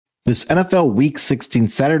This NFL Week 16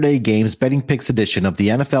 Saturday Games Betting Picks edition of the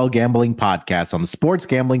NFL Gambling Podcast on the Sports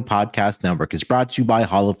Gambling Podcast Network is brought to you by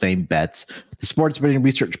Hall of Fame Bets, the sports betting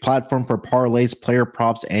research platform for parlays, player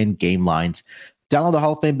props, and game lines. Download the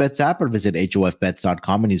Hall of Fame Bets app or visit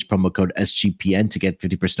hofbets.com and use promo code SGPN to get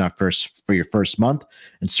 50% off for your first month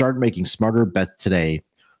and start making smarter bets today.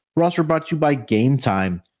 We're also brought to you by Game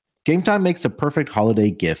Time. Game Time makes a perfect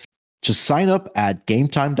holiday gift. Just sign up at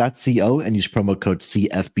gametime.co and use promo code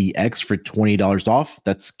CFBX for $20 off.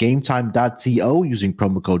 That's gametime.co using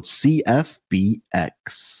promo code CFBX.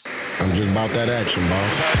 I'm just about that action,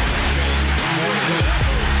 boss.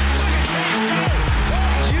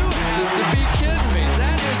 You have to be kidding me.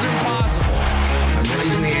 That is impossible. I'm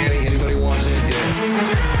raising the ante. Anybody wants it?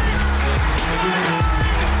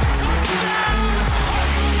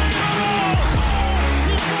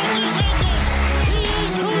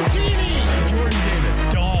 Jordan Davis,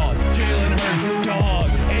 dog. Jalen Hurts, dog.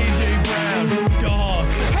 AJ Brown, dog.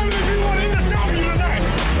 How many of you want in the W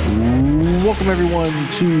tonight? Welcome, everyone,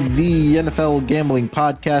 to the NFL Gambling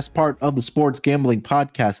Podcast, part of the Sports Gambling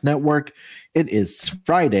Podcast Network. It is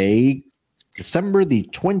Friday, December the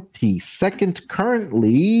 22nd,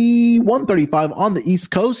 currently 1:35 on the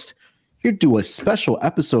East Coast. Here to do a special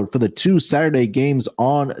episode for the two Saturday games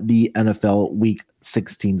on the NFL Week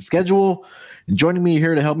 16 schedule. And joining me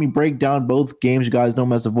here to help me break down both games, you guys know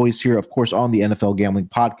him as a voice here, of course, on the NFL Gambling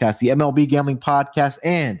Podcast, the MLB Gambling Podcast,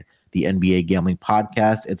 and the NBA Gambling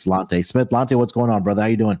Podcast. It's Lonte Smith. Lonte, what's going on, brother? How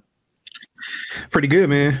you doing? Pretty good,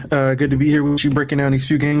 man. Good to be here with you, breaking down these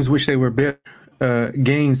few games. Wish they were better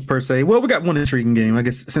games per se. Well, we got one intriguing game. I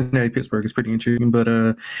guess Cincinnati-Pittsburgh is pretty intriguing. But,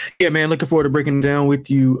 yeah, man, looking forward to breaking it down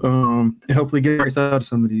with you and hopefully get right out of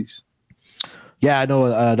some of these. Yeah, I know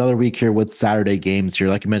another week here with Saturday games here.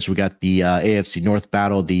 Like you mentioned, we got the AFC North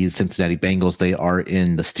battle, the Cincinnati Bengals. They are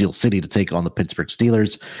in the Steel City to take on the Pittsburgh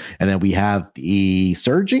Steelers. And then we have the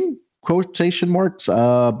surging quotation marks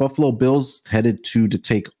Buffalo Bills headed to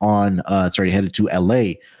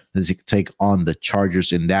LA as you take on the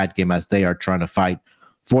Chargers in that game as they are trying to fight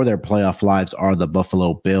for their playoff lives are the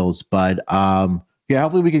Buffalo Bills. But yeah,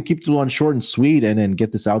 hopefully we can keep the one short and sweet and then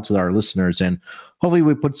get this out to our listeners. And hopefully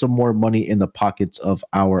we put some more money in the pockets of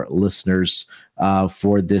our listeners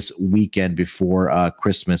for this weekend before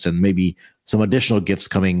Christmas, and maybe some additional gifts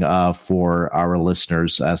coming for our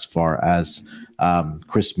listeners as far as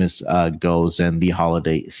Christmas goes and the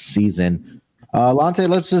holiday season. Lonte,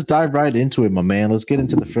 let's just dive right into it, my man. Let's get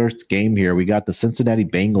into the first game here. We got the Cincinnati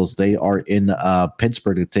Bengals. They are in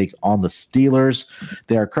Pittsburgh to take on the Steelers.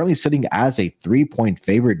 They are currently sitting as a 3-point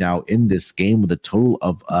favorite now in this game with a total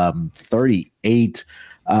of 38.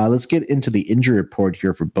 Let's get into the injury report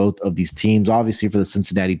here for both of these teams. Obviously, for the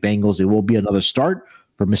Cincinnati Bengals, it will be another start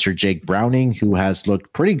for Mr. Jake Browning, who has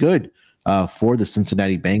looked pretty good for the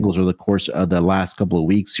Cincinnati Bengals over the course of the last couple of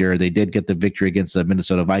weeks here. They did get the victory against the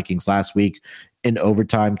Minnesota Vikings last week in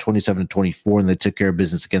overtime, 27-24, and they took care of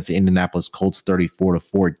business against the Indianapolis Colts,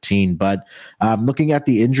 34-14. But looking at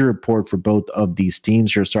the injury report for both of these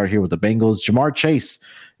teams here, start here with the Bengals. Ja'Marr Chase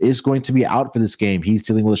is going to be out for this game. He's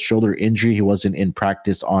dealing with a shoulder injury. He wasn't in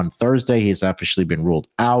practice on Thursday. He's officially been ruled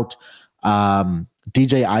out.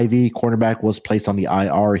 DJ Ivey, cornerback, was placed on the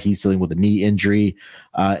IR. He's dealing with a knee injury.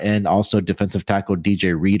 And also defensive tackle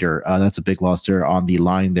DJ Reader. That's a big loss there on the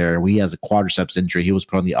line there. He has a quadriceps injury. He was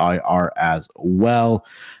put on the IR as well.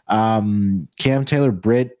 Cam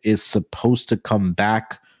Taylor-Britt is supposed to come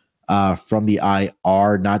back from the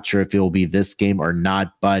IR. Not sure if it will be this game or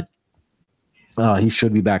not, but he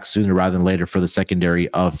should be back sooner rather than later for the secondary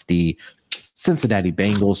of the Cincinnati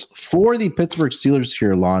Bengals. For the Pittsburgh Steelers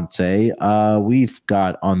here, Lonte, we've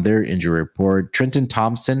got on their injury report, Trenton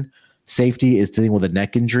Thompson, safety, is dealing with a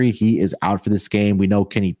neck injury. He is out for this game. We know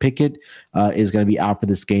Kenny Pickett is going to be out for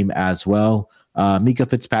this game as well. Mika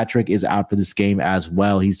Fitzpatrick is out for this game as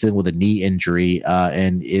well. He's dealing with a knee injury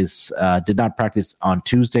and did not practice on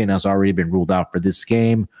Tuesday and has already been ruled out for this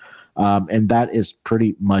game. And that is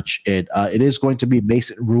pretty much it. It is going to be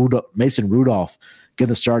Mason Rudolph get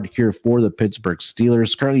the start here for the Pittsburgh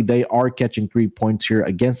Steelers. Currently, they are catching 3 points here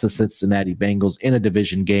against the Cincinnati Bengals in a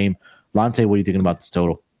division game. Lonte, what are you thinking about this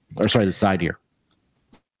total? Or sorry, the side here.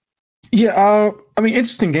 Yeah, I mean,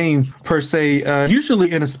 interesting game per se.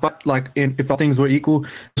 Usually in a spot if things were equal,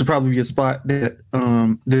 this would probably be a spot that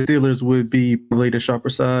the Steelers would be probably the sharper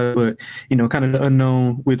side. But, kind of the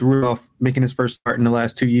unknown with Rudolph making his first start in the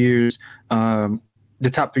last 2 years. The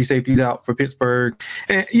top three safeties out for Pittsburgh.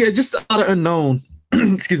 And, yeah, just a lot of unknown.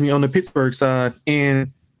 Excuse me, on the Pittsburgh side.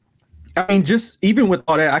 And I mean, just even with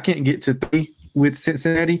all that, I can't get to 3 with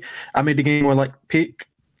Cincinnati. I made the game more like pick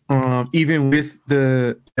even with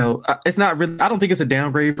it's not really. I don't think it's a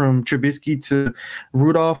downgrade from Trubisky to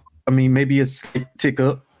Rudolph. I mean, maybe a slight tick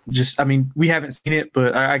up. We haven't seen it,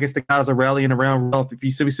 but I guess the guys are rallying around Rudolph. If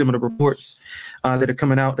you see some of the reports that are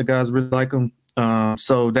coming out, the guys really like him.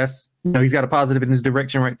 So that's, he's got a positive in his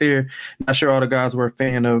direction right there. Not sure all the guys were a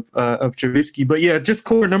fan of Trubisky, but yeah, just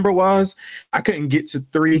core number wise, I couldn't get to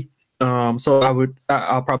 3. So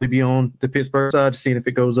I'll probably be on the Pittsburgh side, just seeing if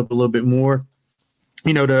it goes up a little bit more.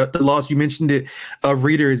 The loss, you mentioned it, of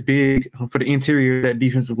Reader is big for the interior of that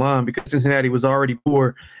defensive line because Cincinnati was already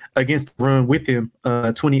poor against the run with him,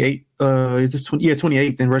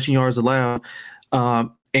 28th in rushing yards allowed.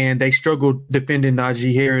 And they struggled defending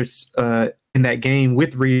Najee Harris in that game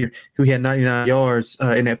with Reader, who had 99 yards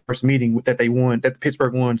in that first meeting that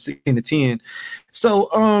Pittsburgh won 16-10.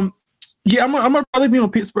 So, I'm gonna probably be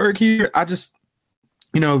on Pittsburgh here. I just,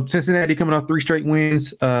 Cincinnati coming off 3 straight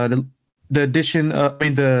wins. The addition,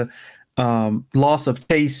 the loss of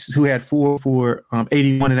Chase, who had 4 for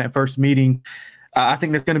 81 in that first meeting. I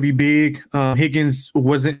think that's going to be big. Higgins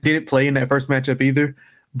didn't play in that first matchup either,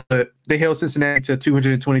 but they held Cincinnati to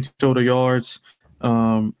 222 total yards.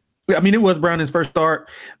 It was Browning's first start,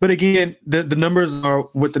 but again, the numbers are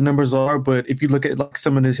what the numbers are. But if you look at like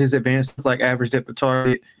some of his advances, like average depth of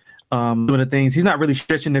target, doing the things, he's not really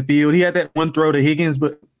stretching the field. He had that one throw to Higgins,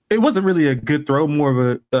 but it wasn't really a good throw, more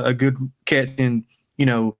of a good catch and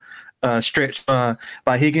stretch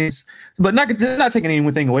by Higgins, but not taking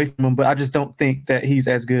anything away from him. But I just don't think that he's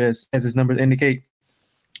as good as his numbers indicate.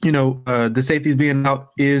 The safeties being out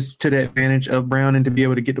is to the advantage of Browning to be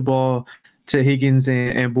able to get the ball to Higgins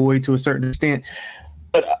and Boyd to a certain extent.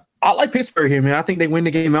 But I like Pittsburgh here, man. I think they win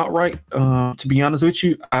the game outright. To be honest with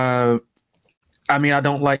you, I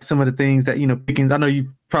don't like some of the things that Pickens. I know you've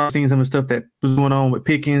probably seen some of the stuff that was going on with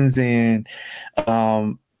Pickens and.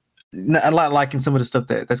 Not liking some of the stuff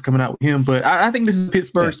that's coming out with him, but I think this is a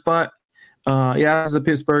Pittsburgh spot. This is a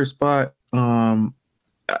Pittsburgh spot.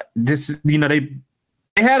 This is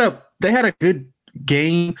they had a good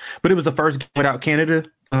game, but it was the first game without Canada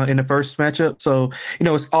in the first matchup. So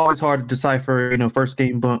it's always hard to decipher first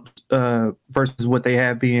game bumps versus what they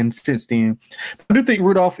have been since then. I do think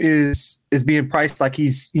Rudolph is being priced like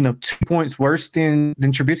he's 2 points worse than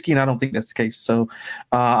Trubisky, and I don't think that's the case. So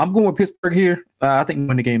I'm going with Pittsburgh here. I think we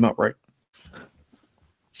win the game outright.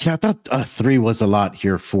 Yeah, I thought 3 was a lot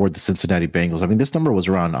here for the Cincinnati Bengals. This number was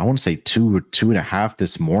around, I want to say 2 or 2.5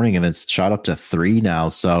 this morning, and then it's shot up to 3 now.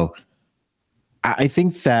 So I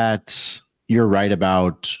think that you're right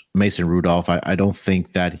about Mason Rudolph. I don't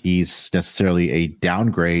think that he's necessarily a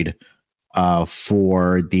downgrade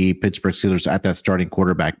for the Pittsburgh Steelers at that starting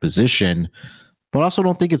quarterback position, but I also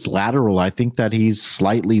don't think it's lateral. I think that he's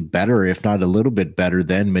slightly better, if not a little bit better,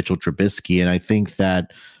 than Mitchell Trubisky. And I think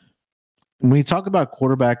that when you talk about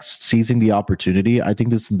quarterbacks seizing the opportunity, I think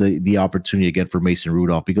this is the opportunity again for Mason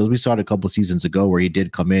Rudolph, because we saw it a couple of seasons ago where he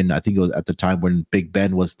did come in. I think it was at the time when Big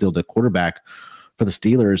Ben was still the quarterback for the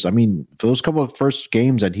Steelers. For those couple of first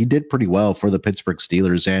games, that he did pretty well for the Pittsburgh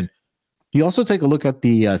Steelers. And you also take a look at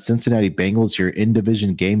the Cincinnati Bengals here in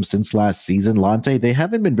division games since last season. Lante, they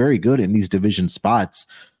haven't been very good in these division spots.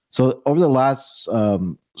 So over the last,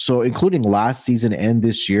 including last season and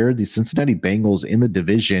this year, the Cincinnati Bengals in the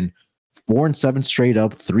division, 4-7 straight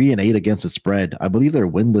up, 3-8 against the spread. I believe they're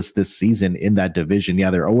winless this season in that division.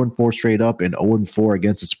 Yeah, they're 0-4 straight up and 0-4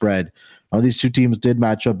 against the spread. These two teams did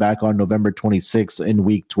match up back on November 26th in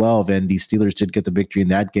Week 12, and the Steelers did get the victory in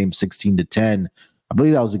that game, 16-10. I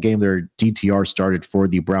believe that was a game their DTR started for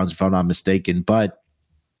the Browns, if I'm not mistaken. But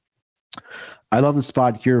I love the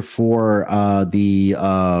spot here for the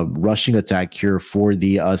rushing attack here for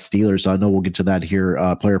the Steelers. I know we'll get to that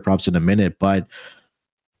here, player props in a minute, but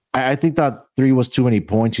I think that 3 was too many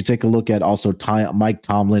points. You take a look at also Mike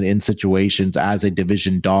Tomlin in situations as a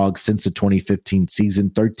division dog since the 2015 season,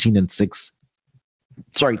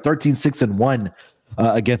 13-6 and 1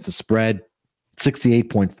 against the spread,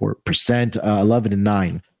 68.4%,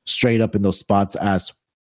 11-9 straight up in those spots as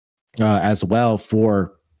well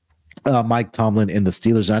for Mike Tomlin and the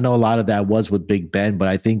Steelers. And I know a lot of that was with Big Ben, but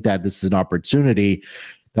I think that this is an opportunity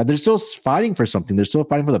that they're still fighting for something. They're still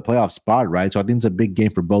fighting for the playoff spot, right? So I think it's a big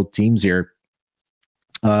game for both teams here,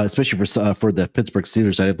 especially for the Pittsburgh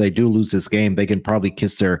Steelers. That if they do lose this game, they can probably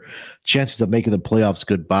kiss their chances of making the playoffs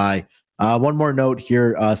goodbye. One more note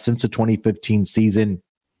here: since the 2015 season,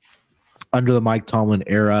 under the Mike Tomlin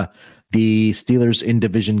era, the Steelers in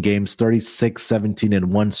division games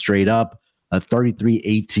 36-17-1 straight up,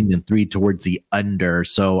 33-18-3 towards the under.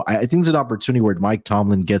 So I think it's an opportunity where Mike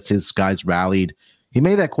Tomlin gets his guys rallied. he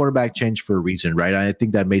made that quarterback change for a reason, right? I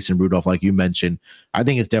think that Mason Rudolph, like you mentioned, I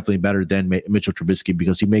think it's definitely better than Mitchell Trubisky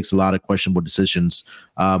because he makes a lot of questionable decisions.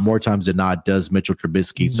 More times than not, does Mitchell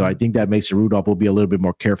Trubisky. So I think that Mason Rudolph will be a little bit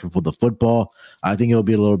more careful for the football. I think it'll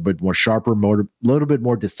be a little bit more sharper, a little bit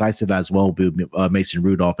more decisive as well with Mason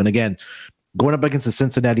Rudolph. And again, going up against the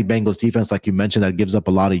Cincinnati Bengals defense, like you mentioned, that gives up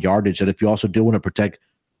a lot of yardage. And if you also do want to protect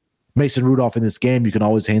Mason Rudolph in this game, you can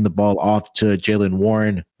always hand the ball off to Jaylen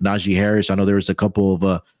Warren, Najee Harris. I know there was a couple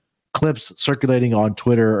of clips circulating on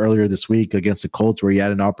Twitter earlier this week against the Colts where he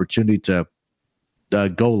had an opportunity to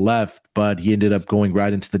go left, but he ended up going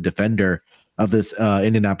right into the defender of this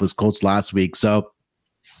Indianapolis Colts last week. So,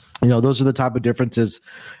 those are the type of differences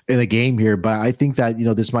in the game here. But I think that,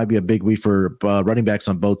 this might be a big week for running backs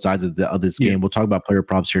on both sides of this game. We'll talk about player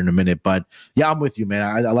props here in a minute. But, yeah, I'm with you, man.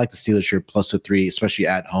 I like the Steelers here plus the 3, especially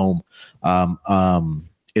at home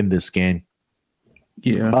in this game.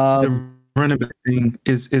 Yeah. The running back thing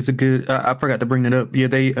is a good I forgot to bring that up.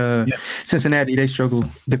 Yeah, Cincinnati, they struggle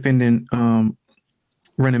defending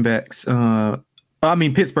running backs.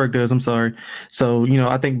 Pittsburgh does. I'm sorry. So,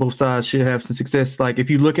 I think both sides should have some success. Like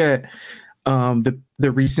if you look at the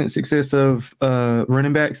recent success of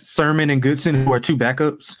running backs, Sermon and Goodson, who are 2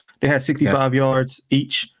 backups, they had 65 yards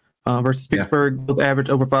each versus Pittsburgh, both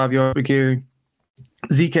average over 5 yards per carry.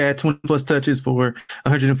 Zeke had 20 plus touches for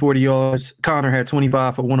 140 yards. Connor had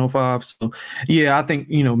 25 for 105. So, yeah, I think,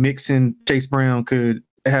 Mixon, Chase Brown could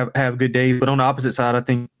have good days, but on the opposite side, I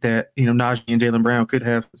think that Najee and Jaylen Brown could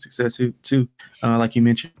have success too, like you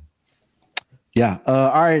mentioned. Yeah.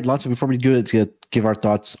 All right, Lonzo. Before we do it, to give our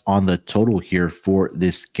thoughts on the total here for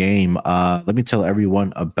this game, let me tell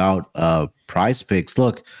everyone about Prize Picks.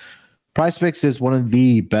 Look, Prize Picks is one of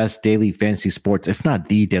the best daily fantasy sports, if not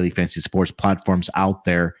the daily fantasy sports platforms out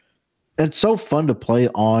there. It's so fun to play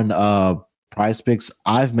on Prize Picks.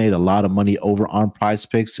 I've made a lot of money over on Prize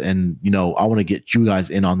Picks, and I want to get you guys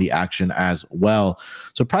in on the action as well.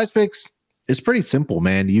 So Prize Picks is pretty simple,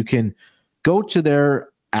 man. You can go to their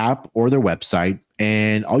app or their website,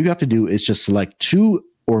 and all you have to do is just select 2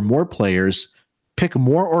 or more players, pick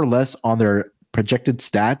more or less on their projected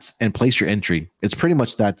stats, and place your entry. It's pretty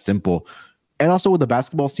much that simple. And also with the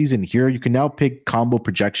basketball season here, you can now pick combo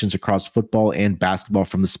projections across football and basketball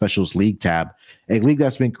from the Specials League tab, a league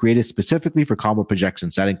that's been created specifically for combo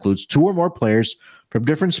projections. That includes 2 or more players from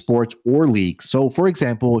different sports or leagues. So, for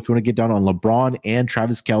example, if you want to get down on LeBron and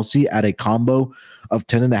Travis Kelce at a combo of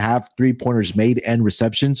 10.5 3-pointers made and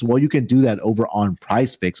receptions, well, you can do that over on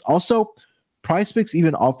Prize Picks. Also, Prize Picks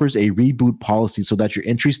even offers a reboot policy so that your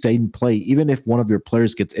entry stay in play even if one of your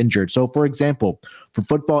players gets injured. So, for example, for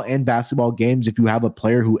football and basketball games, if you have a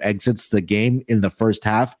player who exits the game in the first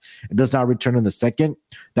half and does not return in the second,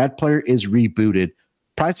 that player is rebooted.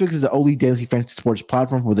 Prize Picks is the only daily fantasy sports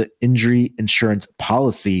platform with an injury insurance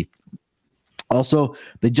policy. Also,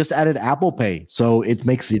 they just added Apple Pay, so it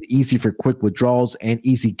makes it easy for quick withdrawals and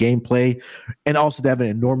easy gameplay. And also, they have an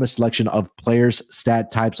enormous selection of players,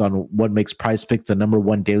 stat types on what makes Prize Picks the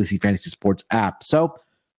 #1 daily fantasy sports app. So,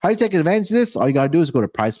 how do you take advantage of this? All you got to do is go to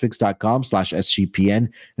prizepicks.com/SGPN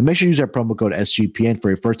and make sure you use our promo code SGPN for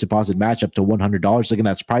a first deposit match up to $100. Again,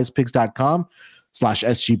 that's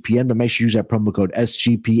prizepicks.com/SGPN, but make sure you use that promo code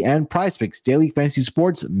SGPN. Prize Picks, daily fantasy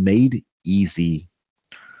sports made easy.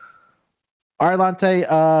 All right, Lante,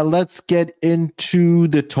 let's get into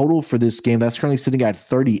the total for this game. That's currently sitting at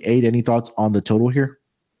 38. Any thoughts on the total here?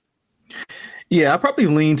 Yeah, I probably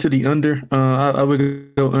lean to the under. I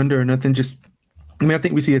would go under or nothing. I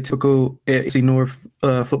think we see a typical AFC North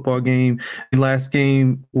football game. The last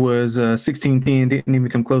game was 16-10, didn't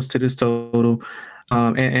even come close to this total.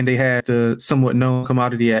 And they had the somewhat known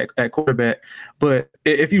commodity at quarterback. But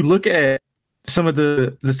if you look at some of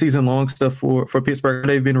the season long stuff for Pittsburgh,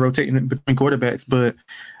 they've been rotating between quarterbacks, but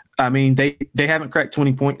they haven't cracked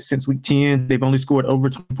 20 points since week 10. They've only scored over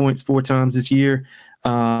 20 points 4 times this year.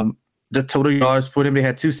 The total yards for them, they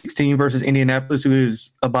had 216 versus Indianapolis, who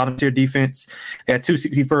is a bottom tier defense. They had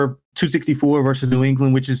 264 versus New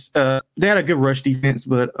England, which is they had a good rush defense,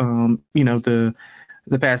 but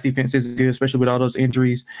the pass defense isn't good, especially with all those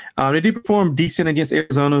injuries. They did perform decent against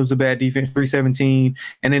Arizona. It was a bad defense, 317.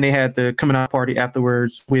 And then they had the coming out party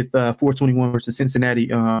afterwards with 421 versus Cincinnati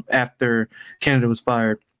after Canada was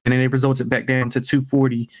fired. And then they resulted back down to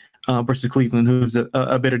 240 versus Cleveland, who's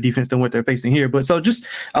a better defense than what they're facing here. But so just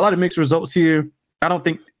a lot of mixed results here. I don't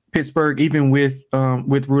think Pittsburgh, even with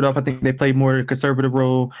Rudolph, I think they played more of a conservative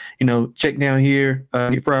role. Check down here,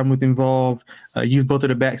 get Freiermuth involved, use both of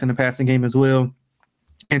the backs in the passing game as well.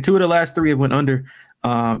 And 2 of the last 3 have went under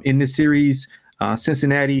in this series.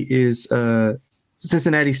 Cincinnati is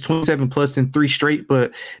Cincinnati's 27 plus in 3 straight,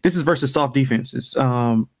 but this is versus soft defenses.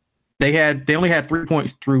 They only had 3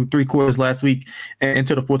 points through 3 quarters last week and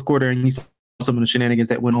into the fourth quarter, and you saw some of the shenanigans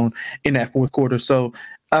that went on in that fourth quarter. So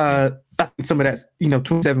I think some of that,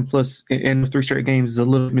 27 plus in 3 straight games is a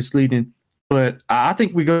little misleading. But I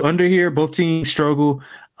think we go under here. Both teams struggle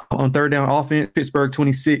on third down offense. Pittsburgh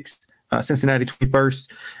 26th, Cincinnati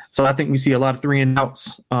 21st. So I think we see a lot of 3 and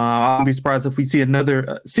outs. I'll be surprised if we see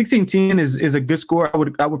another 16-10 is a good score.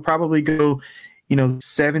 I would probably go,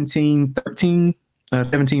 17-13,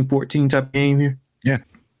 17-14 type game here. Yeah,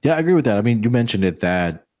 I agree with that. I mean, you mentioned it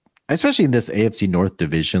that, especially in this AFC North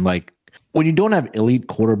division, like when you don't have elite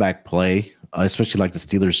quarterback play, especially like the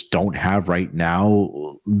Steelers don't have right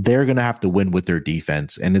now, they're going to have to win with their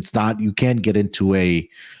defense. And it's not, you can't get into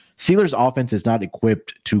Steelers offense is not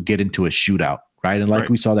equipped to get into a shootout, right? And like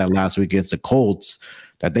we saw that last week against the Colts,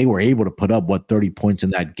 that they were able to put up 30 points in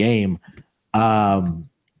that game.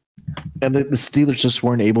 And the Steelers just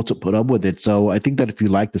weren't able to put up with it. So I think that if you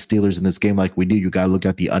like the Steelers in this game like we do, you got to look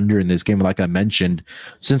at the under in this game. Like I mentioned,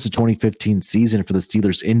 since the 2015 season for the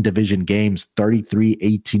Steelers in division games,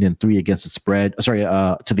 33-18-3 against the spread.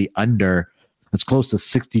 To the under. That's close to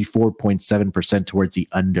 64.7% towards the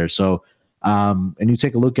under. So, and you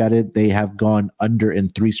take a look at it, they have gone under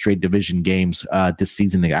in 3 straight division games this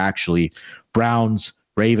season. They actually, Browns,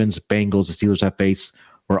 Ravens, Bengals, the Steelers have faced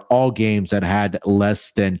were all games that had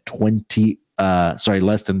less than 30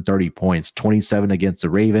 points. 27 against the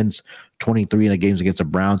Ravens, 23 in the games against the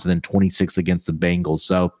Browns, and then 26 against the Bengals.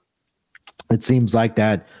 So it seems like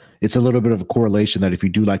that it's a little bit of a correlation that if you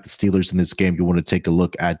do like the Steelers in this game, you want to take a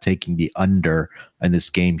look at taking the under in this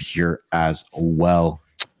game here as well.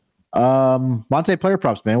 Monte, player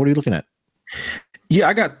props, man. What are you looking at? Yeah,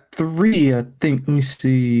 I got 3, I think. Let me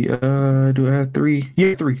see. Do I have 3?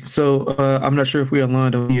 Yeah, 3. So I'm not sure if we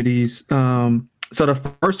aligned on any of these. So the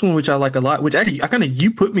first one, which I like a lot, which actually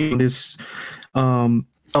you put me on this a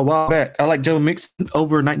while back. I like Joe Mixon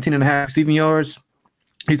over 19.5 receiving yards.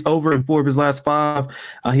 He's over in 4 of his last 5.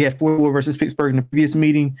 He had 4 versus Pittsburgh in the previous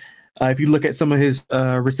meeting. If you look at some of his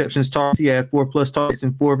receptions targets, he had 4+ targets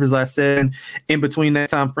in 4 of his last 7. In between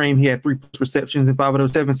that time frame, he had 3+ receptions in 5 of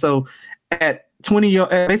those 7. So at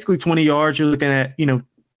basically 20 yards, you're looking at 7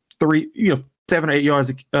 or 8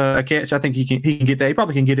 yards a catch. I think he can get that. He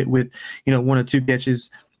probably can get it with 1 or 2 catches.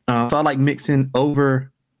 So I like Mixon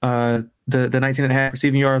over the 19.5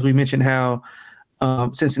 receiving yards. We mentioned how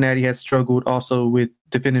Cincinnati has struggled also with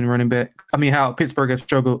defending running back. I mean, how Pittsburgh has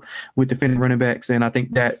struggled with defending running backs, and I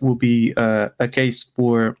think that will be a case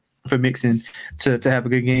for Mixon to have a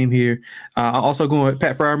good game here. I'm also going with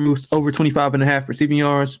Pat Freiermuth over 25.5 receiving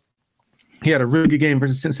yards. He had a really good game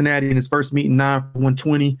versus Cincinnati in his first meeting, 9 for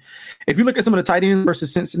 120. If you look at some of the tight ends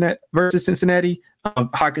versus Cincinnati,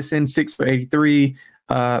 Hockenson 6 for 83.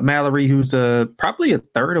 Mallory, who's probably a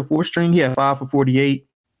 3rd or 4th string, he had 5 for 48.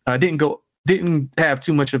 Didn't have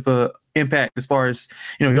too much of a impact as far as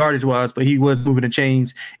yardage wise, but he was moving the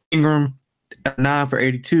chains. Ingram 9 for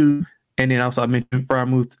 82. And then also I mentioned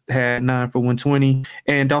Freiermuth had 9 for 120,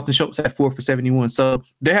 and Dalton Schultz had 4 for 71. So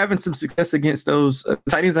they're having some success against those.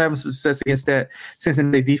 Tight ends are having some success against that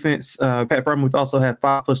Cincinnati defense. Pat Freiermuth also had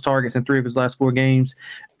 5+ targets in 3 of his last 4 games.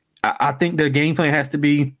 I think the game plan has to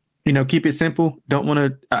be, keep it simple.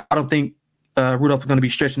 I don't think Rudolph is going to be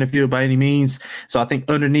stretching the field by any means. So I think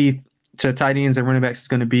underneath to tight ends and running backs is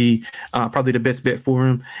going to be probably the best bet for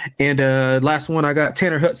him. And last one, I got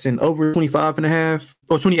Tanner Hudson over 25.5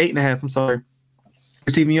 or 28.5. I'm sorry,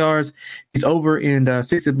 receiving yards. He's over in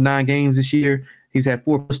 6 of 9 games this year. He's had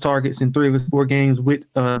 4+ targets in 3 of his 4 games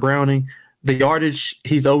with Browning. The yardage,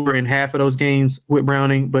 he's over in half of those games with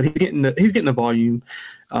Browning, but he's getting the volume.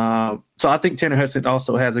 So I think Tanner Hudson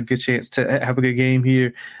also has a good chance to have a good game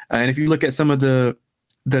here. And if you look at some of the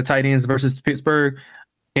tight ends versus Pittsburgh,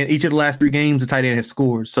 in each of the last 3 games, the tight end has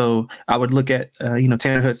scored. So I would look at,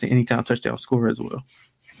 Tanner Hudson anytime touchdown scorer as well.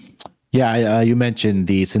 Yeah, you mentioned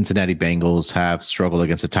the Cincinnati Bengals have struggled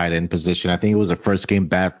against the tight end position. I think it was the first game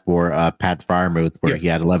back for Pat Freiermuth where he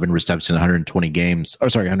had 11 receptions,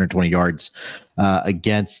 120 yards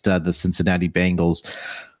against the Cincinnati Bengals.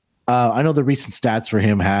 I know the recent stats for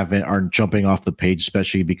him aren't jumping off the page,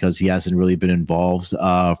 especially because he hasn't really been involved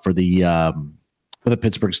for the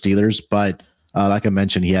Pittsburgh Steelers, but like I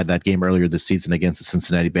mentioned, he had that game earlier this season against the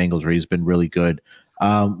Cincinnati Bengals where he's been really good.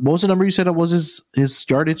 What was the number you said it was his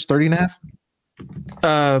yardage, 30.5?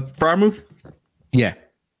 Freiermuth? Yeah.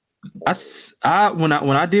 When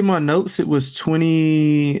I did my notes, it was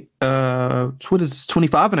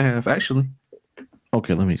 25.5 actually.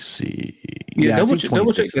 Okay, let me see. Yeah, I see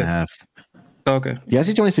 26.5. Okay. Yeah, I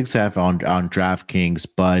see 26.5 on DraftKings,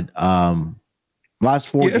 but Last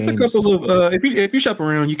four Yeah, it's games. a couple of if you shop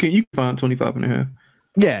around, you can find 25.5.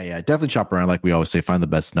 Yeah, definitely chop around like we always say, find the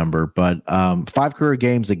best number. But 5 career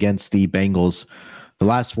games against the Bengals. The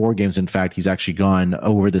last 4 games, in fact, he's actually gone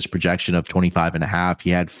over this projection of 25.5. He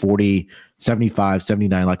had 40, 75,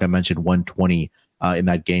 79, like I mentioned, 120 in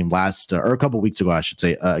that game or a couple of weeks ago, I should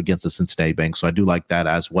say, against the Cincinnati Bengals. So I do like that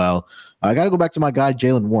as well. I got to go back to my guy,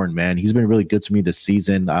 Jaylen Warren, man. He's been really good to me this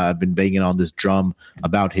season. I've been banging on this drum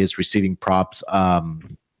about his receiving props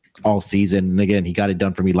all season. And again, he got it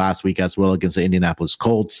done for me last week as well against the Indianapolis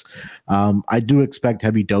Colts. I do expect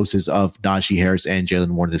heavy doses of Najee Harris and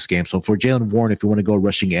Jaylen Warren this game. So for Jaylen Warren, if you want to go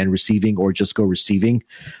rushing and receiving or just go receiving,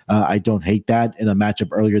 I don't hate that. In a matchup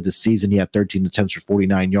earlier this season, he had 13 attempts for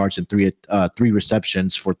 49 yards and three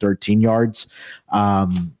receptions for 13 yards. I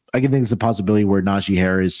can think it's a possibility where Najee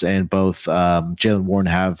Harris and both Jaylen Warren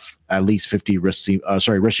have at least 50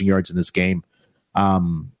 rushing yards in this game.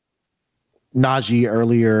 Najee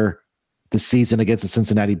earlier this season against the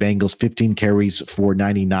Cincinnati Bengals, 15 carries for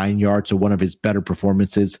 99 yards, so one of his better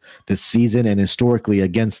performances this season. And historically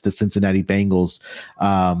against the Cincinnati Bengals,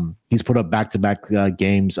 he's put up back-to-back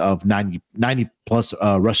games of 90 plus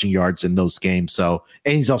rushing yards in those games. So,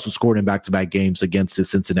 and he's also scored in back-to-back games against the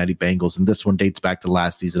Cincinnati Bengals, and this one dates back to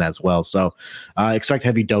last season as well. So expect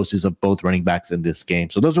heavy doses of both running backs in this game.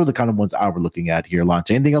 So those are the kind of ones I were looking at here.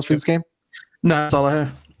 Lonte, anything else for this game? No, that's all I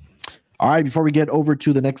have. All right, before we get over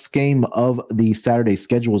to the next game of the Saturday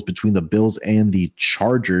schedules between the Bills and the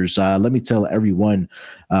Chargers, let me tell everyone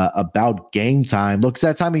about Game Time. Look, it's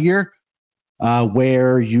that time of year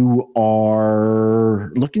where you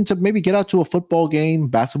are looking to maybe get out to a football game,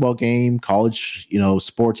 basketball game, college,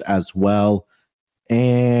 sports as well.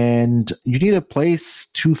 And you need a place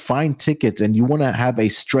to find tickets and you want to have a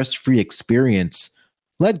stress-free experience.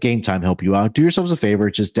 Let Game Time help you out. Do yourselves a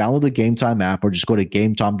favor. Just download the Game Time app or just go to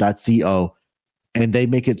gametime.co, and they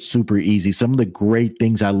make it super easy. Some of the great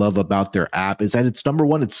things I love about their app is that it's, number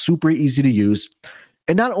one, it's super easy to use.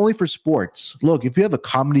 And not only for sports. Look, if you have a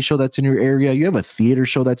comedy show that's in your area, you have a theater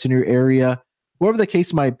show that's in your area, whatever the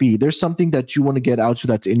case might be, there's something that you want to get out to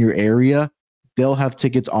that's in your area, they'll have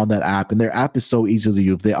tickets on that app, and their app is so easy to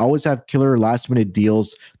use. They always have killer last-minute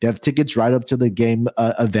deals. They have tickets right up to the game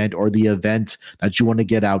event or the event that you want to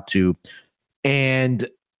get out to. And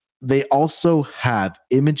they also have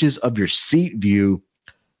images of your seat view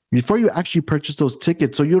before you actually purchase those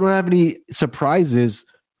tickets, so you don't have any surprises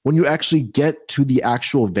when you actually get to the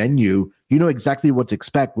actual venue. You know exactly what to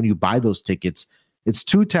expect when you buy those tickets. It's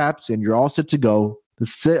 2 taps, and you're all set to go.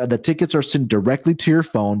 The tickets are sent directly to your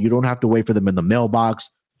phone. You don't have to wait for them in the mailbox.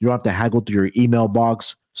 You don't have to haggle through your email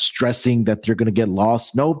box, stressing that they're going to get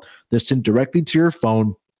lost. Nope, they're sent directly to your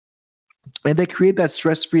phone, and they create that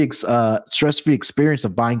stress-free experience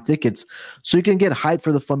of buying tickets, so you can get hyped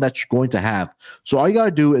for the fun that you're going to have. So all you got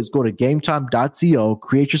to do is go to gametime.co,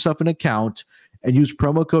 create yourself an account, and use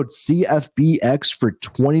promo code CFBX for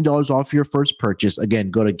 $20 off your first purchase. Again,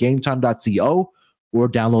 go to gametime.co or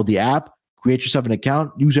download the app. Create yourself an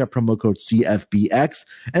account, use our promo code CFBX.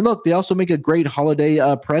 And look, they also make a great holiday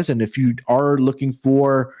present if you are looking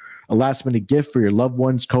for a last-minute gift for your loved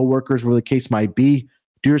ones, coworkers, whatever the case might be.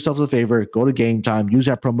 Do yourself a favor, go to Game Time, use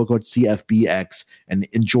our promo code CFBX, and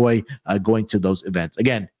enjoy going to those events.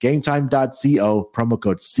 Again, gametime.co, promo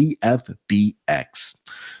code CFBX.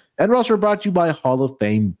 And we're also brought to you by Hall of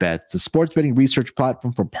Fame Bets, the sports betting research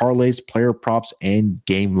platform for parlays, player props, and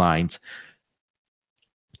game lines.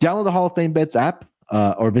 Download the Hall of Fame Bets app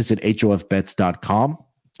or visit hofbets.com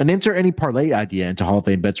and enter any parlay idea into Hall of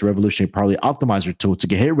Fame Bets revolutionary parlay optimizer tool to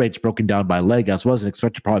get hit rates broken down by leg as well as an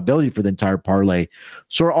expected probability for the entire parlay.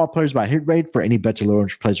 Sort all players by hit rate for any bet low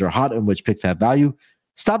which plays are hot and which picks have value.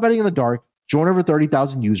 Stop betting in the dark. Join over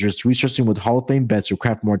 30,000 users researching with Hall of Fame Bets to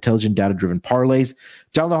craft more intelligent, data-driven parlays.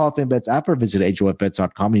 Download the Hall of Fame Bets app or visit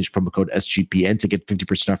hofbets.com and use promo code SGPN to get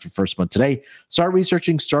 50% off your first month today. Start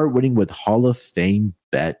researching, start winning with Hall of Fame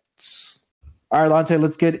Bets. All right, Lonte,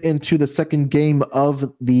 let's get into the second game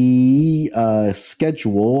of the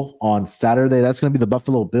schedule on Saturday. That's going to be the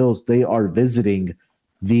Buffalo Bills. They are visiting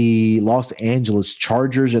the Los Angeles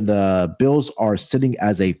Chargers, and the Bills are sitting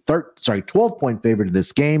as a 12-point favorite in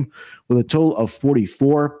this game with a total of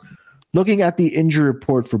 44. Looking at the injury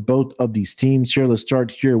report for both of these teams here, let's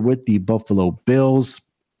start here with the Buffalo Bills.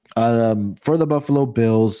 For the Buffalo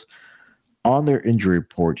Bills, on their injury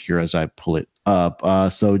report here as I pull it up,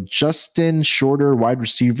 so Justin Shorter, wide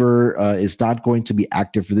receiver, is not going to be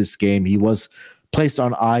active for this game. He was placed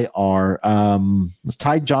on IR.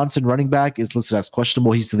 Ty Johnson, running back, is listed as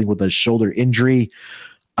questionable. He's dealing with a shoulder injury.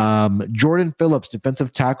 Jordan Phillips,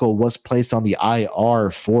 defensive tackle, was placed on the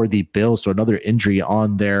IR for the Bills, so another injury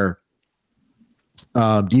on their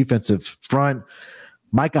defensive front.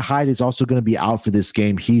 Micah Hyde is also going to be out for this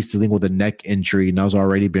game. He's dealing with a neck injury and has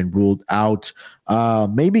already been ruled out.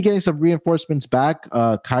 Maybe getting some reinforcements back.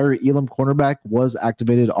 Kyrie Elam, cornerback, was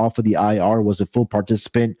activated off of the IR, was a full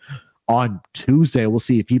participant on Tuesday. We'll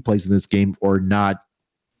see if he plays in this game or not.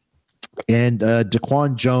 And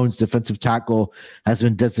Daquan Jones, defensive tackle, has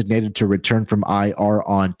been designated to return from IR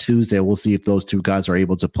on Tuesday. We'll see if those two guys are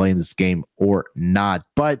able to play in this game or not.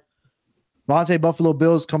 But Lante Buffalo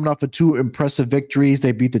Bills coming off of 2 impressive victories.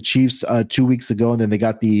 They beat the Chiefs 2 weeks ago, and then they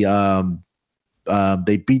got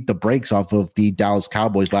they beat the brakes off of the Dallas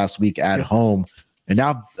Cowboys last week at home, and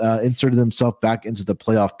now inserted themselves back into the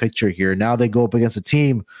playoff picture here. Now they go up against a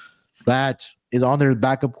team that is on their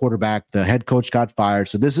backup quarterback. The head coach got fired,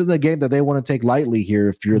 so this is a game that they want to take lightly here.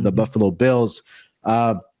 If you're the Buffalo Bills,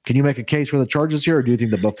 can you make a case for the Chargers here, or do you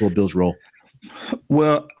think the Buffalo Bills roll?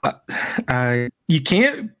 Well, you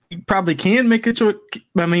probably can make a choice.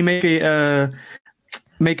 I mean, make a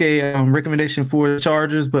recommendation for the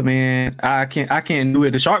Chargers, but man, I can't do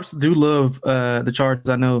it. The Sharps do love the Chargers.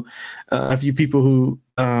 I know a few people who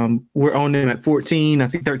were on them at 14, I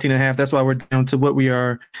think 13.5. That's why we're down to what we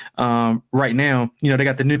are right now. You know, they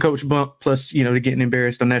got the new coach bump, plus, you know, they're getting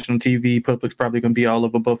embarrassed on national TV. Public's probably going to be all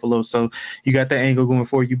over Buffalo, so you got that angle going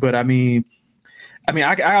for you. But I mean,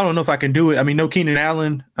 I don't know if I can do it. I mean, no Keenan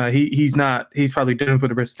Allen. He's probably done for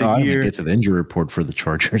the rest of the year. I didn't get to the injury report for the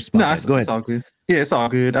Chargers. No, it's all good. Yeah, it's all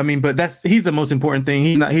good. I mean, but he's the most important thing.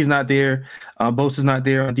 He's not there. Bosa's not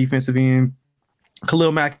there on defensive end.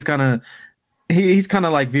 Khalil Mack is kind of he's kind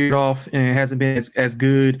of like veered off and hasn't been as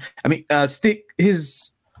good. I mean,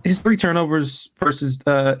 his 3 turnovers versus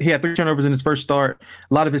he had 3 turnovers in his first start.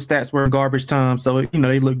 A lot of his stats were in garbage time, so you know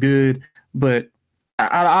they look good, but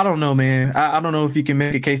I don't know, man. I don't know if you can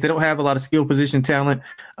make a case. They don't have a lot of skill position talent.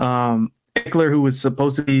 Eckler, who was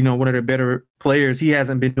supposed to be, you know, one of their better players, he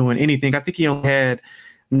hasn't been doing anything. I think he only had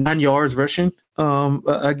 9 yards rushing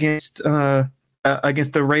against the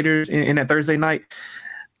Raiders in that Thursday night.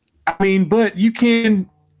 I mean, but I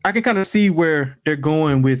can kind of see where they're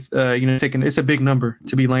going with, taking. It's a big number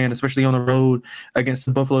to be laying, especially on the road against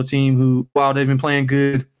the Buffalo team, who, while they've been playing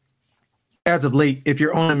good as of late, if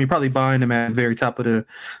you're on them, you're probably buying them at the very top of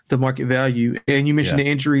the market value. And you mentioned the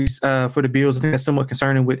injuries for the Bills. I think that's somewhat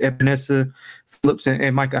concerning with Ebenezer Phillips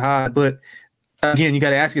and Micah Hyde. But again, you got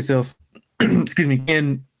to ask yourself, excuse me,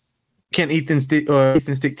 can Easton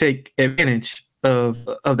Stick take advantage of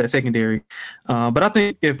that secondary? But I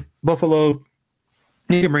think if Buffalo,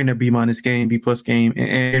 you can bring their B- game, B+ game,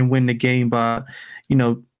 and win the game by, you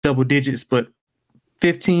know, double digits, but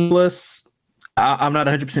 15 plus. I'm not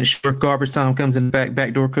 100% sure if garbage time comes in the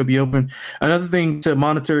back door could be open. Another thing to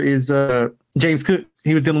monitor is James Cook.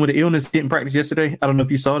 He was dealing with an illness, didn't practice yesterday. I don't know if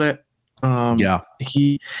you saw that.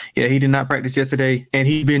 He did not practice yesterday, and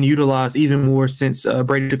he's been utilized even more since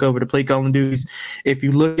Brady took over the play calling duties. If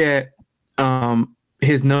you look at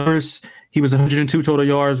his numbers, he was 102 total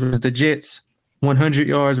yards versus the Jets, 100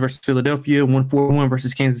 yards versus Philadelphia, 141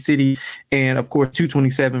 versus Kansas City, and of course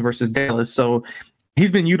 227 versus Dallas. So he's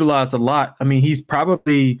been utilized a lot. I mean, he's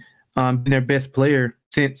probably been their best player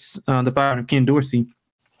since the firing of Ken Dorsey.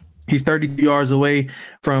 He's 32 yards away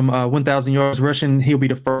from 1,000 yards rushing. He'll be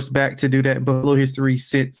the first back to do that in Buffalo history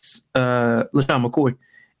since LaShawn McCoy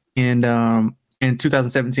in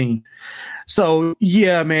 2017. So,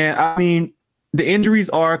 yeah, man, I mean, the injuries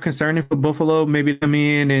are concerning for Buffalo. Maybe them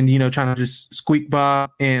in and, you know, trying to just squeak by.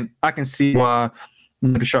 And I can see why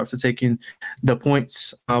the Sharps are taking the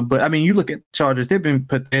points. But, I mean, you look at Chargers, they've been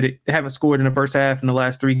pathetic. They haven't scored in the first half in the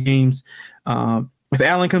last 3 games. If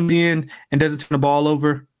Allen comes in and doesn't turn the ball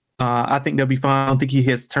over, I think they'll be fine. I don't think he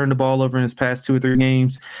has turned the ball over in his past 2 or 3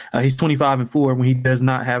 games. He's 25-4 when he does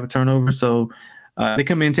not have a turnover. So they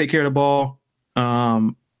come in, take care of the ball.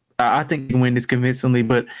 I think they can win this convincingly,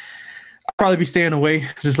 but I'll probably be staying away.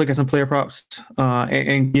 Just look at some player props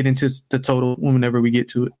and get into the total whenever we get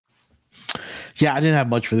to it. Yeah, I didn't have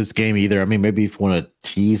much for this game either. I mean, maybe if you want to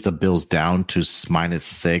tease the Bills down to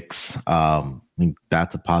 -6, I think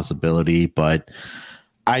that's a possibility. But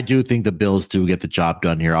I do think the Bills do get the job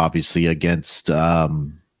done here, obviously, against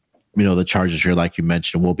the Chargers here, like you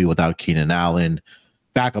mentioned, will be without Keenan Allen,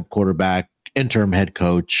 backup quarterback, interim head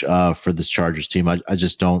coach for this Chargers team. I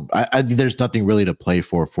just don't – there's nothing really to play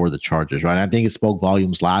for the Chargers, right? I think it spoke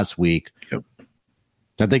volumes last week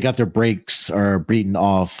that they got their breaks or beaten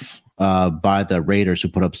off by the Raiders, who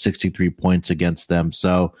put up 63 points against them.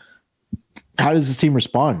 So how does this team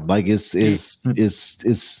respond? Like, is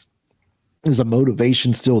a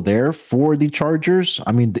motivation still there for the Chargers?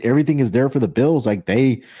 I mean, everything is there for the Bills. Like,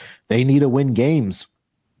 they need to win games.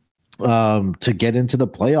 to get into the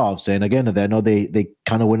playoffs. And again, I know they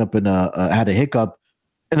kind of went up in had a hiccup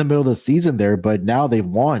in the middle of the season there, but now they've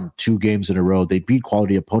won 2 games in a row. They beat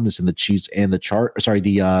quality opponents in the Chiefs and the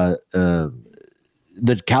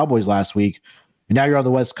Cowboys last week. And now you're on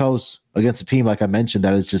the West Coast against a team, like I mentioned,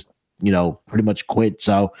 that is just, pretty much quit.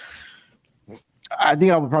 So I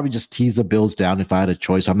think I would probably just tease the Bills down if I had a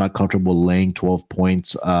choice. I'm not comfortable laying 12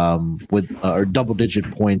 points with or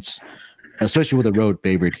double-digit points, especially with a road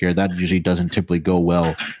favorite here. That usually doesn't typically go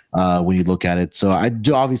well when you look at it. So I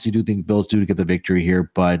obviously think Bills do get the victory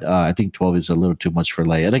here, but I think 12 is a little too much for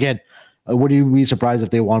lay. And again, would you be surprised if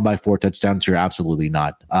they won by 4 touchdowns here? Absolutely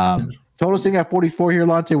not. Total sitting at 44 here,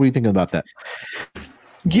 Lonte. What are you thinking about that?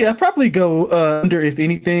 Yeah, I'd probably go under, if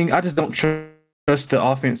anything. I just don't trust the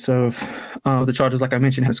offense of the Chargers. Like I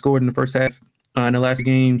mentioned, has scored in the first half in the last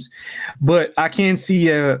games. But I can see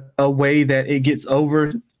a way that it gets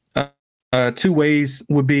over. 2 ways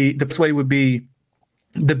would be, the first way would be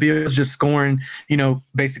the Bills just scoring,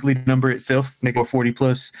 basically the number itself, they go 40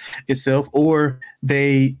 plus itself, or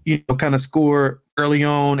they, kind of score early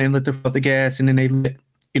on and let them put the gas, and then they let,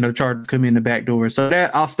 the Chargers come in the back door. So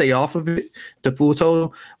that I'll stay off of it, the full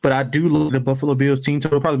total, but I do look at the Buffalo Bills team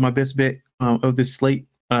total, probably my best bet of this slate.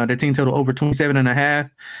 The team total over 27.5.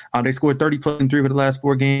 They scored 30 plus in 3 of the last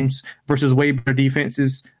 4 games versus way better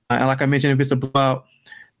defenses. And like I mentioned, if it's a blowout,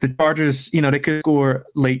 the Chargers, they could score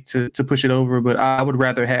late to push it over, but I would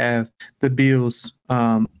rather have the Bills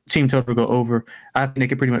team total go over. I think they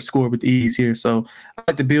could pretty much score with ease here. So I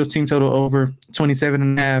like the Bills team total over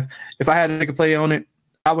 27.5. If I had to make a play on it,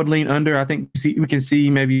 I would lean under. I think we can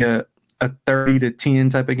see maybe a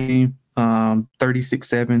 30-10 type of game,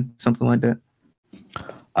 36-7, something like that.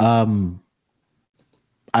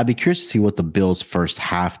 I'd be curious to see what the Bills' first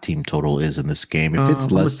half team total is in this game. If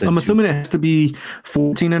it's less I'm assuming it has to be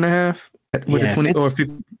 14.5 with the 20 or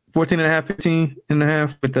 14.5,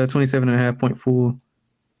 15.5 with the 27.5.4.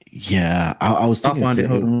 Yeah, I was thinking I'll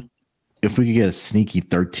find it. If we could get a sneaky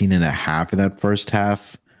 13.5 in that first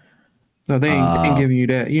half. No, they ain't giving you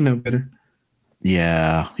that. You know better.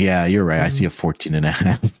 Yeah, you're right. I see a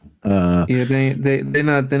 14.5. Yeah, they're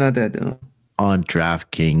not that dumb. On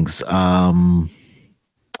DraftKings.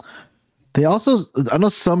 They also, I know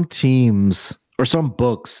some teams or some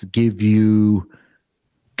books give you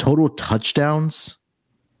total touchdowns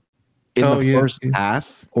in the first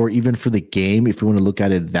half, or even for the game. If you want to look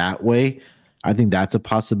at it that way, I think that's a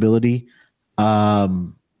possibility. But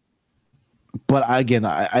again,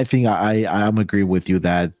 I think I'm agreeing with you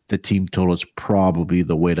that the team total is probably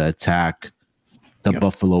the way to attack the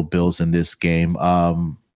Buffalo Bills in this game.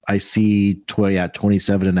 I see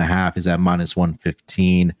 27.5 is at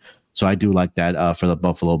 -115. So I do like that for the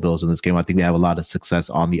Buffalo Bills in this game. I think they have a lot of success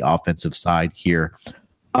on the offensive side here.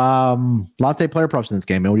 Latte player props in this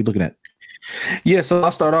game, man. What are you looking at? Yeah, so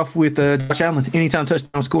I'll start off with Josh Allen. Anytime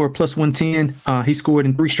touchdown score, +110. He scored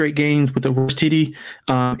in 3 straight games with the rush TD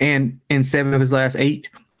and in 7 of his last 8.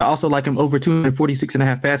 I also like him over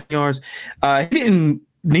 246.5 passing yards. He didn't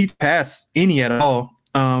need to pass any at all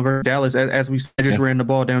versus Dallas, as we just ran the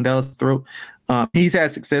ball down Dallas' throat. He's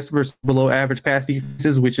had success versus below average pass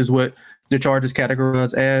defenses, which is what the Chargers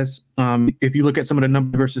categorize as. If you look at some of the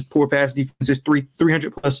numbers versus poor pass defenses,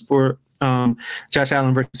 300 plus for Josh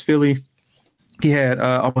Allen versus Philly. He had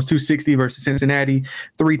almost 260 versus Cincinnati,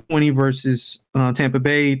 320 versus Tampa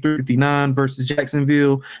Bay, 359 versus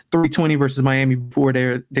Jacksonville, 320 versus Miami before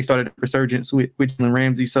they started a resurgence with Jalen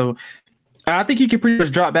Ramsey. So I think he can pretty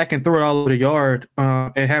much drop back and throw it all over the yard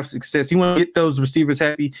and have success. You want to get those receivers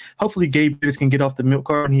happy. Hopefully, Gabe Davis can get off the milk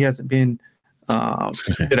carton. He hasn't been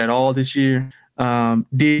good at all this year.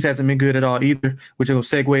 Diggs hasn't been good at all either, which will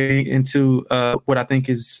segue into what I think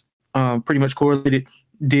is pretty much correlated.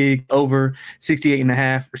 Diggs over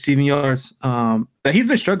 68.5 receiving yards. But he's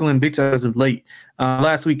been struggling big time as of late.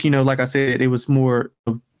 Last week, like I said, it was more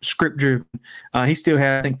script driven. He still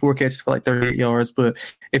had, I think, 4 catches for like 38 yards. But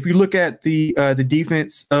if you look at the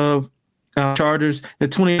defense of Chargers, the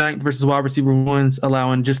 29th versus wide receiver ones,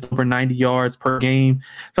 allowing just over 90 yards per game.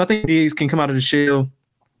 So I think Diggs can come out of the shell,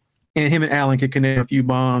 and him and Allen can connect a few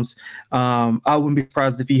bombs. I wouldn't be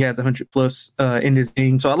surprised if he has 100 plus in this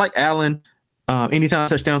game. So I like Allen. Anytime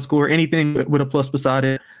touchdown score, anything with a plus beside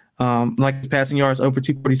it. Like his passing yards over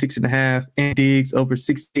 246.5 and Diggs over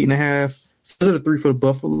 68.5. So those are the 3 for the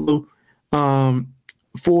Buffalo.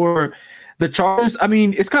 For the Chargers, I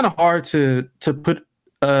mean, it's kind of hard to put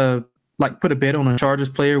a bet on a Chargers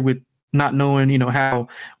player with not knowing, how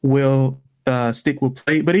well Stick will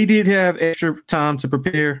play. But he did have extra time to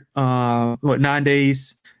prepare, 9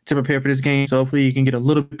 days to prepare for this game. So hopefully he can get a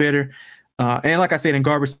little bit better. And like I said, in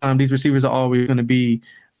garbage time, these receivers are always going to be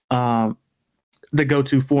the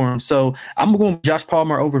go-to for him. So I'm going with Josh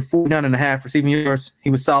Palmer over 49.5 receiving yards. He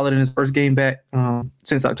was solid in his first game back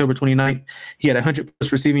since October 29th. He had 100+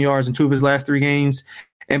 receiving yards in 2 of his last 3 games.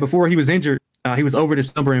 And before he was injured, he was over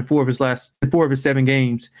this number in 4 of his 7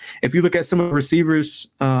 games. If you look at some of the receivers,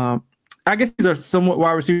 I guess these are somewhat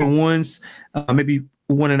wide receiver ones, maybe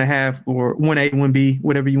 1.5 or 1A, 1B,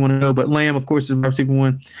 whatever you want to know. But Lamb, of course, is wide receiver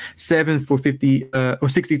 1, 7 for 50 or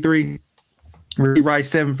 63. Rice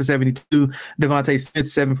 7 for 72, Devontae Smith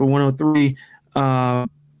 7 for 103,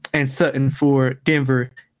 and Sutton for Denver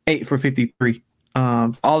 8 for 53.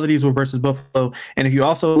 All of these were versus Buffalo, and if you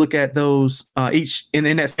also look at those each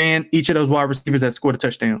in that span, each of those wide receivers that scored a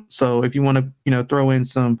touchdown. So if you want to throw in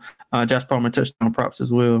some Josh Palmer touchdown props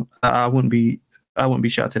as well, I wouldn't be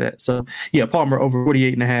shocked to that. So yeah, Palmer over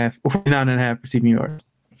 49.5 receiving yards.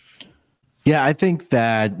 Yeah, I think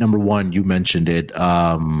that number one, you mentioned it.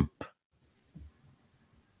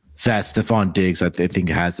 That Stephon Diggs, I think,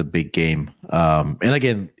 has a big game. And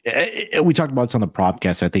again, we talked about this on the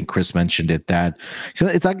Propcast. I think Chris mentioned it, that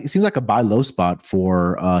it seems like a buy low spot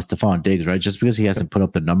for Stephon Diggs, right? Just because he hasn't put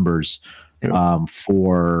up the numbers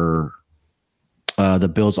for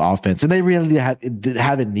the Bills offense. And they really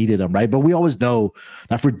haven't needed him, right? But we always know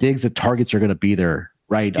that for Diggs, the targets are going to be there,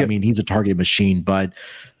 right? Yep. I mean, he's a target machine, but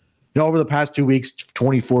over the past 2 weeks,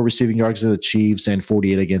 24 receiving yards to the Chiefs and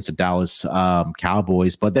 48 against the Dallas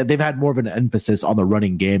Cowboys. But they've had more of an emphasis on the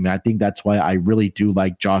running game. And I think that's why I really do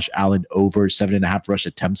like Josh Allen over 7.5 rush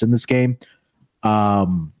attempts in this game.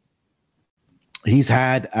 He's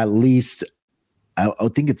had at least, I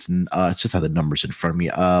think it's just have the numbers in front of me,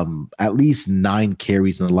 at least 9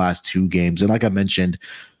 carries in the last 2 games. And like I mentioned,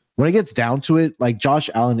 when it gets down to it, like Josh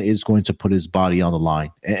Allen is going to put his body on the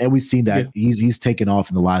line, and we've seen that he's taken off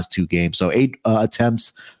in the last 2 games. So 8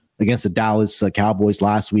 attempts against the Dallas Cowboys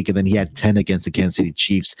last week, and then he had 10 against the Kansas City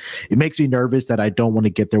Chiefs. It makes me nervous that I don't want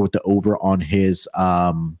to get there with the over on his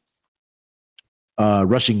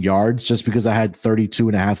rushing yards, just because I had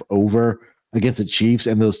 32.5 over against the Chiefs,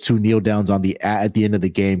 and those 2 kneel downs at the end of the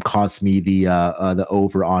game cost me the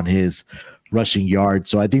over on his rushing yards.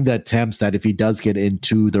 So I think the attempts that if he does get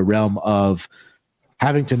into the realm of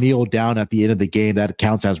having to kneel down at the end of the game, that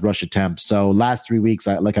counts as rush attempts. So last 3 weeks,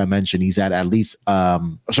 like I mentioned, he's at least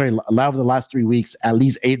allowed the last 3 weeks, at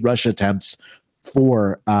least 8 rush attempts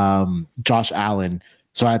for Josh Allen.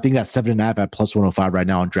 So I think that's 7.5 at plus 105 right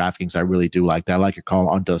now on DraftKings. I really do like that. I like your call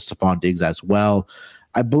on Stephon Diggs as well.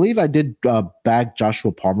 I believe I did bag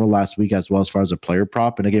Joshua Palmer last week as well as far as a player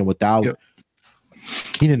prop. And again, without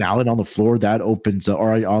Keenan Allen on the floor, that opens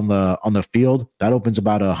or on the field, that opens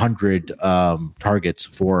about 100 targets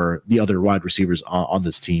for the other wide receivers on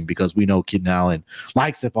this team, because we know Keenan Allen,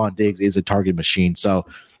 like Stephon Diggs, is a target machine. So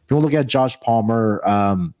if you want to look at Josh Palmer,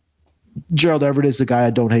 Gerald Everett is the guy I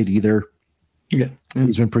don't hate either. Yeah,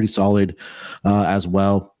 he's been pretty solid as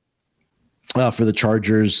well. For the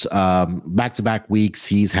Chargers, back-to-back weeks,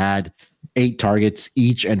 he's had 8 targets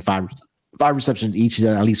each and 5 receptions each. He's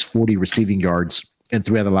had at least 40 receiving yards in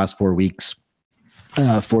 3 of the last 4 weeks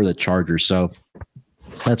for the Chargers. So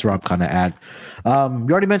that's where I'm kind of at. You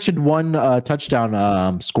already mentioned one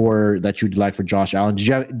touchdown score that you'd like for Josh Allen.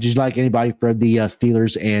 Did you like anybody for the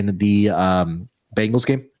Steelers and the Bengals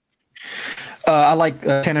game? I like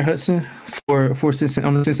Tanner Hudson for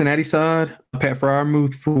on the Cincinnati side. Pat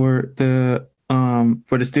Freiermuth for the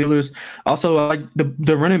Steelers. Also, I like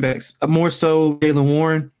the running backs more so Jaylen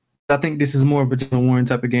Warren. I think this is more of a Jaylen Warren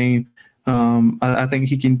type of game. I think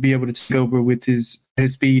he can be able to take over with his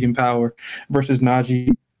speed and power versus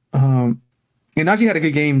Najee. And Najee had a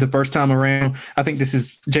good game the first time around. I think this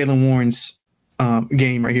is Jaylen Warren's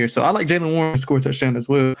game right here. So I like Jaylen Warren to score a touchdown as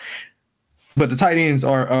well. But the tight ends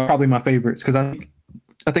are probably my favorites, because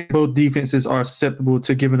I think both defenses are susceptible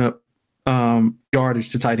to giving up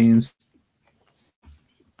yardage to tight ends.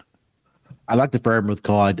 I like the Freiermuth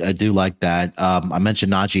call. I do like that. I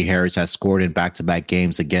mentioned Najee Harris has scored in back-to-back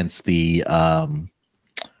games against the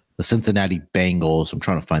Cincinnati Bengals. I'm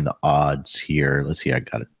trying to find the odds here. Let's see. I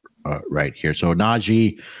got it right here. So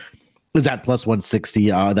Najee is at plus 160.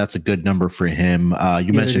 That's a good number for him.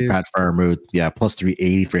 You mentioned Pat Freiermuth. Yeah, plus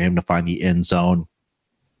 380 for him to find the end zone.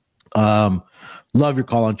 Love your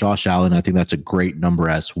call on Josh Allen. I think that's a great number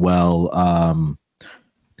as well. I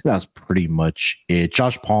think that's pretty much it.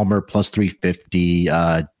 Josh Palmer plus 350.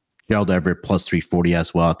 Gerald Everett plus 340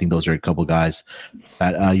 as well. I think those are a couple guys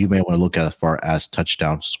that you may want to look at as far as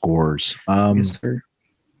touchdown scores. Yes, sir.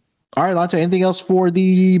 All right, Lante, anything else for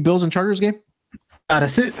the Bills and Chargers game?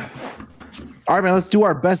 That's it. All right, man, let's do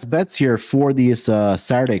our best bets here for this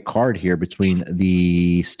Saturday card here between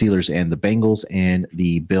the Steelers and the Bengals and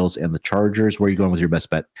the Bills and the Chargers. Where are you going with your best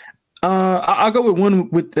bet? I'll go with one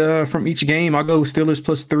with from each game. I'll go Steelers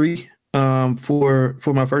 +3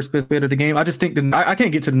 for my first best bet of the game. I just think I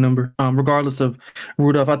can't get to the number regardless of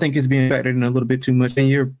Rudolph. I think it's being factored in a little bit too much.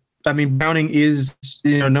 And Browning is,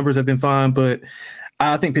 numbers have been fine, but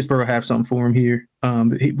I think Pittsburgh will have something for him here.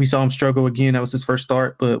 We saw him struggle again. That was his first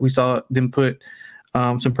start, but we saw them put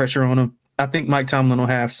some pressure on him. I think Mike Tomlin will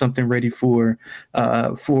have something ready for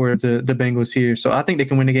the Bengals here. So I think they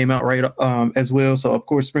can win the game outright as well. So of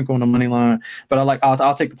course, sprinkle on the money line, but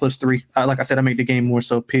I'll take the +3. Like I said, I make the game more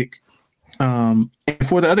so pick. And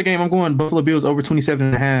for the other game, I'm going Buffalo Bills over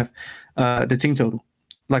 27.5, the team total.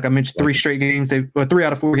 Like I mentioned, 3 straight games. 3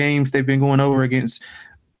 out of 4 games they've been going over against,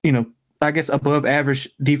 I guess above average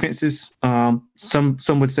defenses. Some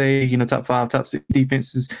would say, top 5, top 6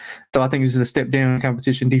 defenses. So I think this is a step down in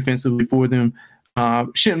competition defensively for them.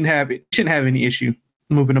 Shouldn't have any issue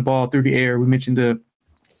moving the ball through the air. We mentioned the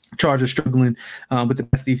Chargers struggling with the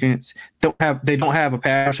pass defense. They don't have a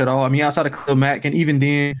pass rush at all. I mean, outside of Khalil Mack, and even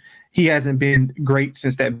then, he hasn't been great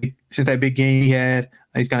since that big game he had.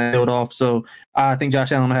 He's kind of held off. So I think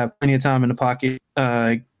Josh Allen will have plenty of time in the pocket.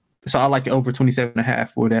 So I like it over 27.5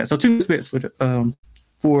 for that. So 2 bets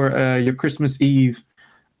for your Christmas Eve.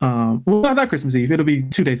 Well, not Christmas Eve. It'll be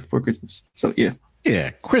 2 days before Christmas. So yeah.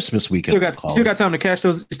 Yeah, Christmas weekend. Still got time to cash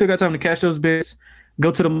those. Still got time to cash those bets.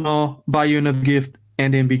 Go to the mall, buy you another gift,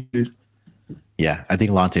 and then be good. Yeah, I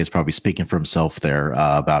think Lante is probably speaking for himself there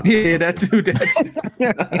about. Yeah, that too.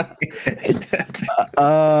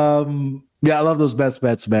 Yeah, I love those best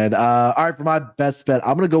bets, man. All right, for my best bet,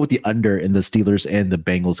 I'm gonna go with the under in the Steelers and the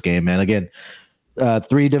Bengals game, man. Again, 4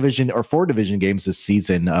 division games this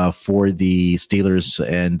season for the Steelers,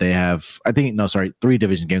 and they have 3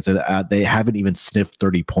 division games. They haven't even sniffed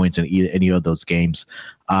 30 points in any of those games.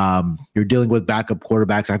 You're dealing with backup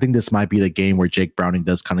quarterbacks. I think this might be the game where Jake Browning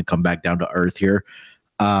does kind of come back down to earth here.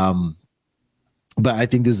 But I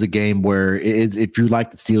think this is a game where if you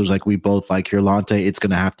like the Steelers like we both like here, Lante, it's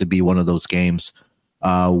going to have to be one of those games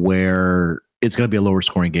where it's going to be a lower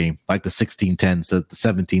scoring game, like the 16-10s, the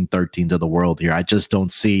 17-13s of the world here. I just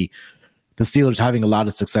don't see the Steelers having a lot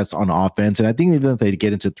of success on offense. And I think even if they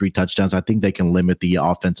get into 3 touchdowns, I think they can limit the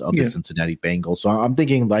offense of the Cincinnati Bengals. So I'm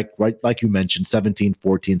thinking like you mentioned, 17-14,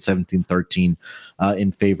 17-13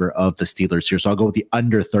 in favor of the Steelers here. So I'll go with the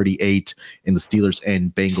under 38 in the Steelers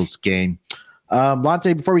and Bengals game.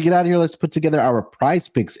 Lante, before we get out of here, let's put together our Prize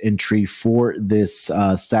Picks entry for this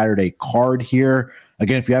Saturday card here.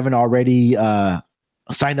 Again, if you haven't already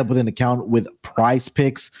signed up with an account with Prize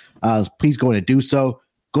Picks, please go in and do so.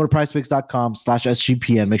 Go to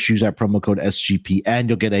prizepicks.com/SGPN. Make sure you use that promo code SGPN.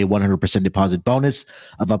 You'll get a 100% deposit bonus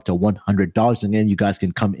of up to $100. And then you guys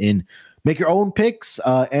can come in, make your own picks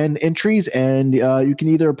and entries, and you can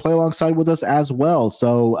either play alongside with us as well.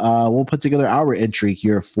 So we'll put together our entry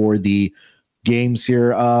here for the games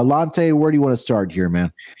here. Lante, where do you want to start here,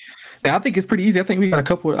 man? Yeah, I think it's pretty easy. I think we got a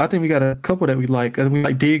couple that we like. We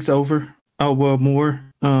like Diggs over more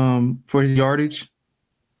for his yardage.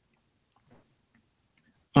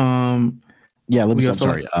 Yeah, let me. I'm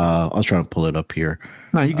sorry. I was trying to pull it up here.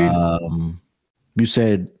 No, you good. You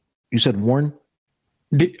said Warren.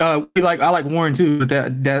 I like Warren too,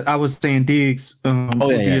 but that I was saying Diggs.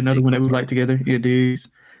 Another one that we like together. Yeah, Diggs.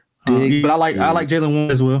 But I like Jalen Warren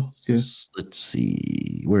as well. Yeah. Let's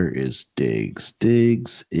see. Where is Diggs?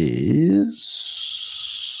 Diggs is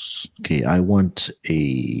okay. I want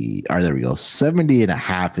a. All right, there we go.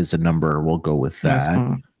 70.5 is the number. We'll go with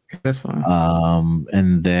that. That's fine.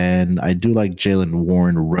 And then I do like Jalen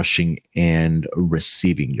Warren rushing and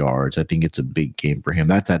receiving yards. I think it's a big game for him.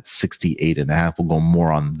 That's at 68.5. We'll go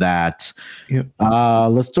more on that. Yep.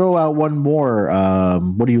 Let's throw out one more.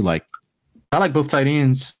 What do you like? I like both tight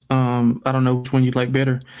ends. I don't know which one you'd like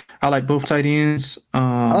better. I like both tight ends.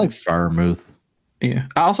 I like Freiermuth. Yeah.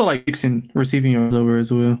 I also like Mixon receiving yards over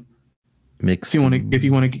as well. Mixon. If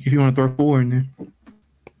you want to throw 4 in there.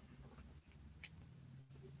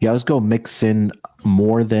 Yeah, let's go Mixon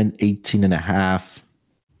more than 18.5.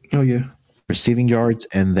 Oh, yeah. Receiving yards.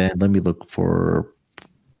 And then let me look for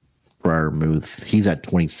Freiermuth. He's at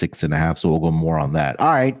 26.5, so we'll go more on that.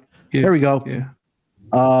 All right. Yeah. There we go. Yeah.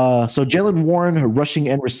 So Jalen Warren rushing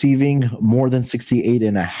and receiving more than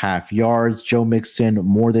 68.5 yards. Joe Mixon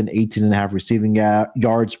more than 18.5 receiving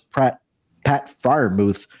yards. Pat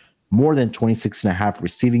Freiermuth more than 26.5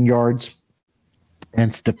 receiving yards.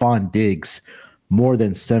 And Stephon Diggs more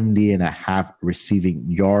than 70.5 receiving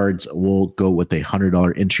yards. We'll go with a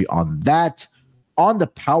 $100 entry on that. On the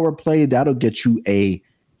power play, that'll get you a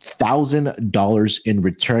 $1,000 in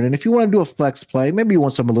return. And if you want to do a flex play, maybe you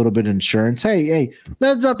want some a little bit of insurance. Hey,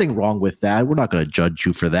 there's nothing wrong with that. We're not going to judge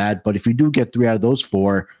you for that. But if you do get 3 out of those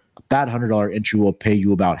 4, that $100 entry will pay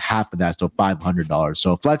you about half of that, so $500.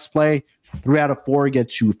 So flex play, 3 out of 4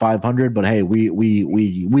 gets you $500. But hey,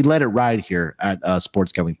 we let it ride here at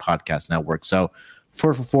Sports Gambling Podcast Network. So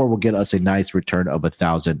 4 for 4 will get us a nice return of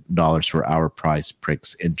 $1,000 for our Prize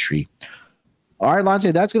Picks entry. All right,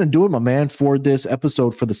 Lante, that's going to do it, my man, for this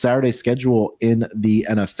episode for the Saturday schedule in the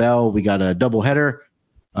NFL. We got a doubleheader,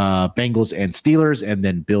 Bengals and Steelers, and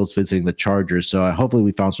then Bills visiting the Chargers. So hopefully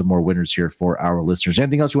we found some more winners here for our listeners.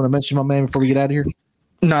 Anything else you want to mention, my man, before we get out of here?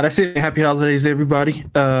 No, that's it. Happy holidays, everybody.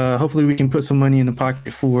 Hopefully we can put some money in the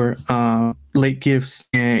pocket for late gifts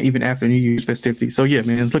and even after New Year's festivities. So, yeah,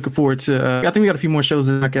 man, looking forward to I think we got a few more shows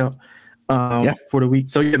to knock out for the week.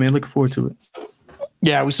 So, yeah, man, looking forward to it.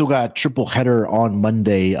 Yeah, we still got a triple header on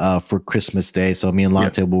Monday for Christmas Day. So me and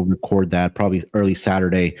Lante will record that probably early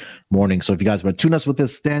Saturday morning. So if you guys want to tune us with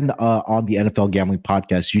this, then on the NFL Gambling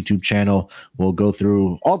Podcast YouTube channel, we'll go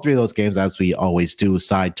through all 3 of those games as we always do,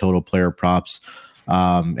 side total, player props,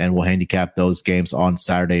 and we'll handicap those games on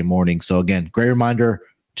Saturday morning. So again, great reminder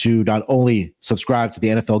to not only subscribe to the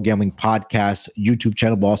NFL Gambling Podcast YouTube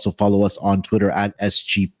channel, but also follow us on Twitter at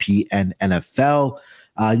SGPNNFL.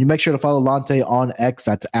 You make sure to follow Lante on X.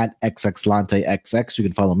 That's at XXLanteXX. You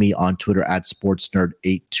can follow me on Twitter at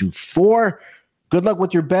SportsNerd824. Good luck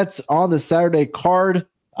with your bets on the Saturday card.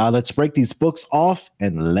 Let's break these books off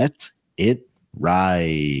and let it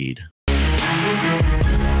ride.